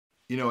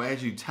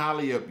as you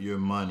tally up your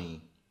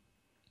money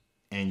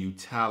and you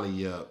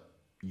tally up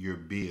your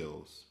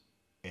bills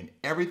and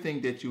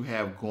everything that you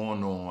have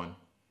going on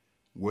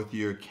with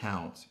your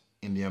accounts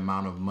and the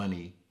amount of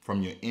money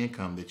from your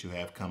income that you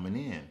have coming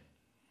in.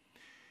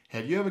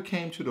 Have you ever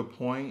came to the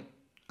point,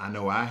 I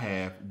know I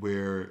have,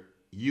 where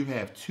you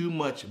have too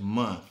much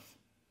month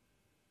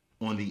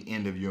on the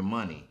end of your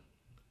money?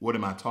 What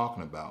am I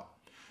talking about?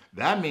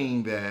 That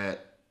means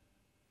that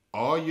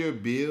all your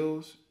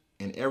bills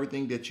and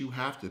everything that you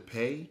have to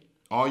pay,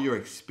 all your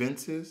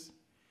expenses,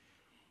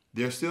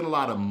 there's still a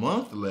lot of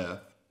month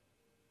left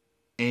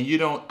and you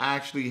don't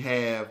actually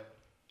have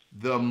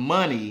the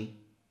money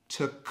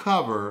to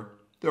cover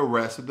the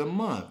rest of the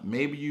month.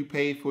 Maybe you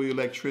paid for your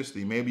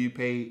electricity, maybe you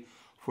paid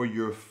for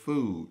your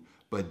food,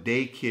 but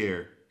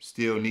daycare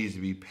still needs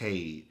to be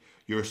paid.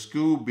 Your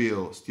school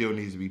bill still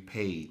needs to be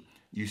paid.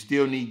 You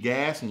still need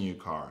gas in your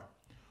car.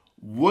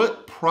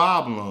 What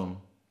problem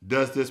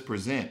does this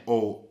present?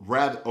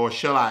 Or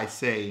shall I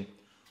say,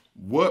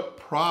 what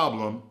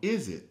problem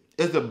is it?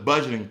 It's a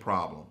budgeting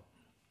problem.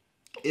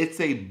 It's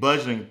a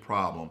budgeting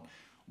problem.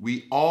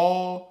 We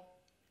all,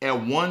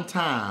 at one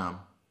time,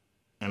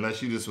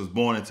 unless you just was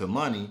born into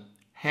money,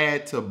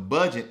 had to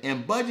budget.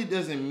 And budget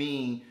doesn't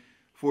mean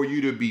for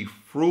you to be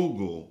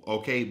frugal,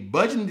 okay?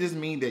 Budgeting just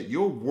means that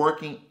you're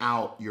working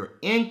out your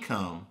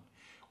income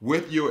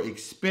with your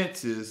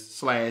expenses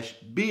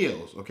 /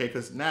 bills, okay?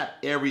 Because not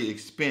every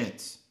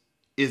expense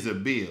is a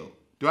bill.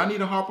 Do I need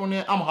to harp on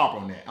that? I'm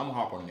gonna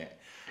harp on that.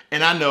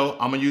 And I know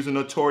I'm gonna use a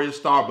notorious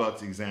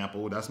Starbucks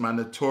example. That's my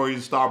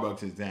notorious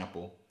Starbucks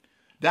example.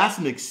 That's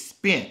an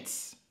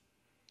expense.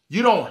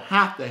 You don't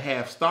have to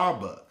have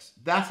Starbucks.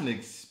 That's an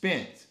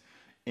expense.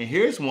 And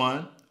here's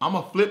one. I'm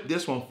gonna flip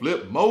this one,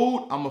 flip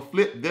mode. I'm gonna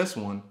flip this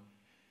one.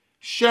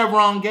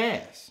 Chevron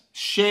gas,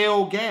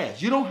 Shell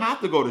gas. You don't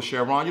have to go to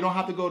Chevron. You don't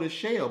have to go to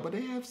Shell, but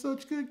they have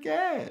such good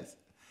gas.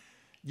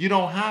 You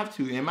don't have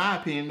to. In my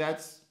opinion,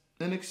 that's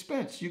an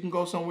expense. You can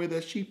go somewhere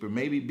that's cheaper.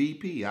 Maybe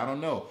BP. I don't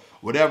know.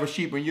 Whatever's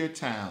cheaper in your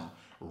town.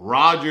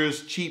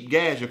 Rogers cheap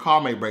gas. Your car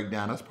may break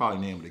down. That's probably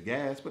the name of the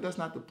gas, but that's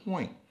not the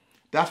point.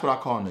 That's what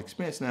I call an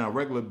expense. Now,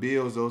 regular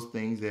bills, those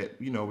things that,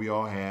 we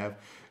all have.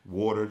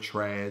 Water,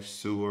 trash,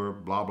 sewer,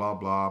 blah, blah,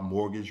 blah,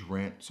 mortgage,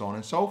 rent, so on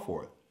and so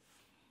forth.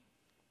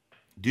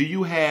 Do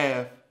you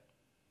have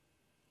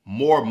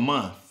more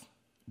month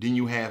than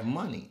you have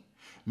money?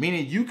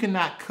 Meaning you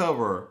cannot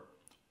cover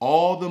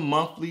all the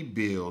monthly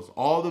bills,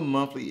 all the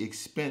monthly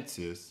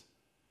expenses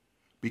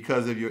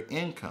because of your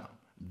income.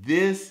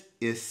 This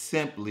is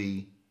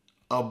simply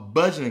a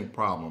budgeting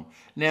problem.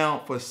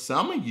 Now, for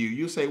some of you,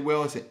 you say,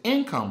 well, it's an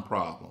income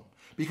problem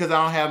because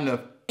I don't have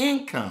enough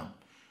income.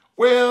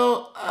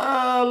 Well,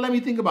 let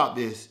me think about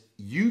this.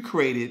 You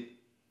created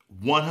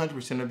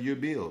 100% of your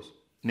bills.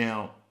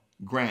 Now,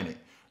 granted,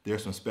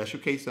 there's some special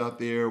cases out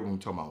there when we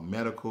talk about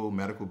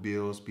medical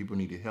bills, people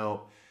needed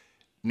help.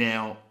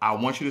 Now, I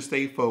want you to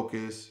stay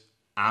focused.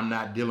 I'm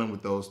not dealing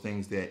with those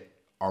things that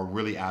are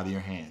really out of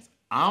your hands.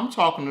 I'm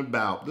talking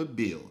about the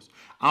bills.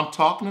 I'm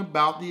talking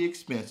about the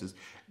expenses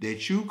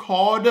that you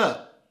called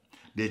up,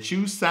 that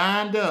you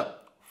signed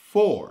up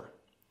for.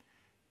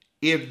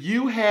 If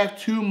you have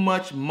too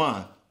much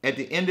month at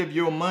the end of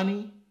your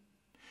money,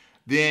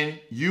 then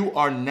you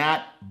are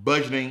not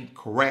budgeting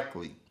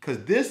correctly.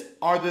 Because these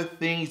are the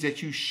things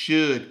that you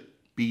should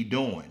be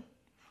doing.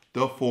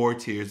 The 4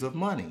 tiers of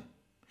money.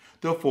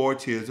 The 4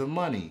 tiers of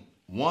money.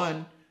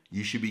 1,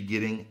 you should be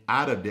getting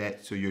out of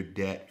debt so you're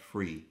debt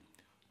free.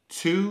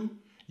 2,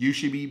 you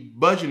should be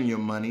budgeting your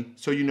money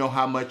so you know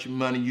how much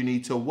money you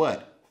need to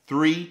what?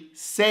 3,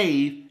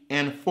 save,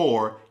 and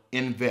 4,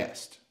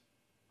 invest.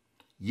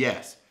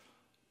 Yes,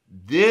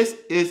 this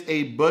is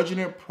a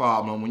budgeting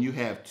problem when you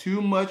have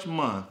too much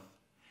month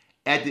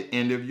at the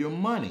end of your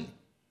money.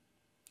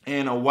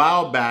 And a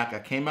while back, I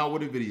came out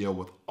with a video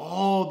with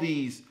all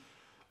these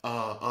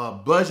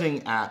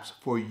budgeting apps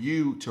for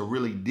you to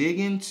really dig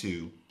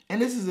into.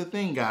 And this is the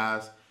thing,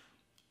 guys.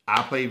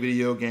 I play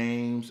video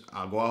games.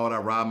 I go out, I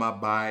ride my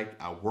bike,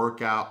 I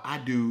work out. I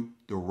do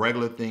the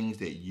regular things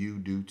that you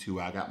do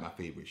too. I got my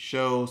favorite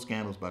shows,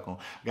 Scandals back on.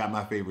 I got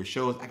my favorite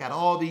shows. I got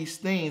all these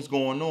things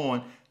going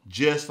on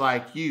just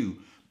like you.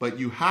 But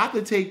you have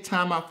to take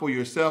time out for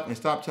yourself and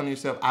stop telling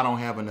yourself, I don't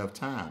have enough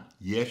time.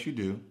 Yes, you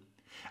do.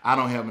 I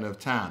don't have enough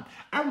time.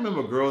 I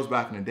remember girls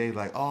back in the day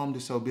like, oh, I'm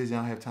just so busy, I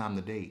don't have time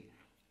to date.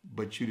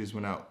 But you just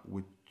went out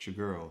with your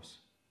girls.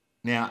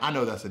 Now, I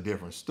know that's a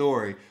different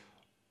story.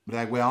 But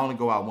like, well, I only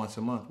go out once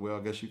a month. Well, I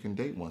guess you can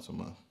date once a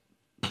month.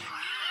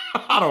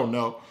 I don't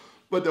know.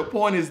 But the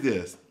point is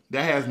this.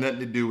 That has nothing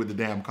to do with the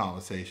damn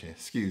conversation.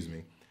 Excuse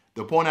me.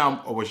 The point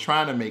I was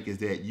trying to make is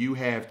that you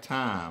have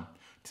time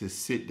to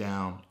sit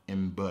down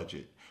and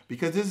budget.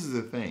 Because this is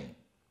the thing.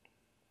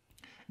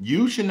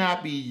 You should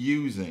not be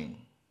using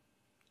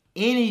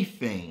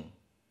anything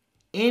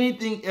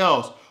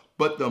else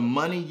but the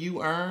money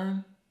you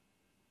earn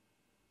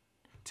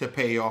to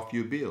pay off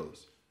your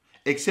bills.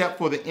 Except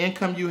for the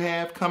income you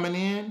have coming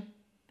in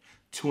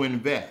to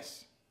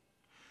invest.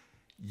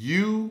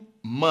 You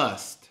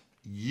must,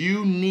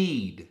 you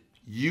need,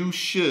 you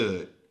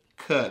should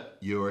cut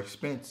your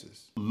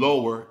expenses,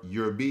 lower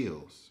your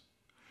bills.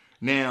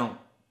 Now,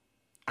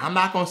 I'm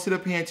not going to sit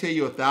up here and tell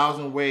you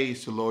 1,000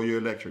 ways to lower your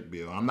electric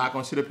bill. I'm not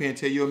going to sit up here and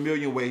tell you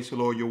 1,000,000 ways to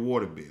lower your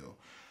water bill.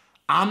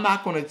 I'm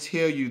not going to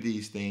tell you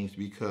these things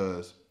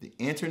because the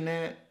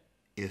internet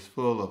is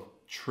full of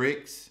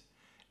tricks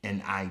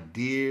and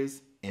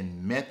ideas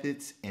and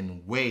methods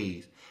and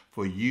ways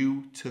for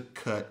you to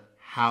cut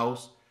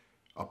house,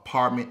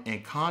 apartment,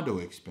 and condo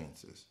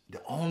expenses.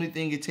 The only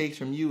thing it takes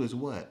from you is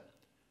what?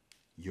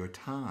 Your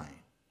time.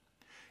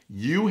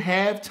 You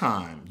have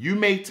time. You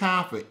make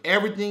time for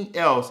everything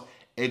else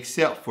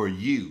except for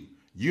you.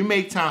 You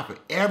make time for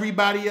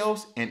everybody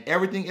else and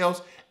everything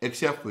else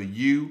except for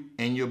you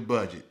and your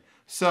budget.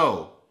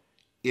 So,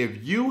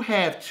 if you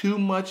have too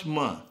much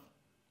month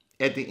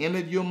at the end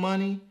of your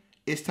money,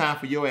 it's time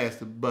for your ass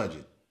to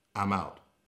budget. I'm out.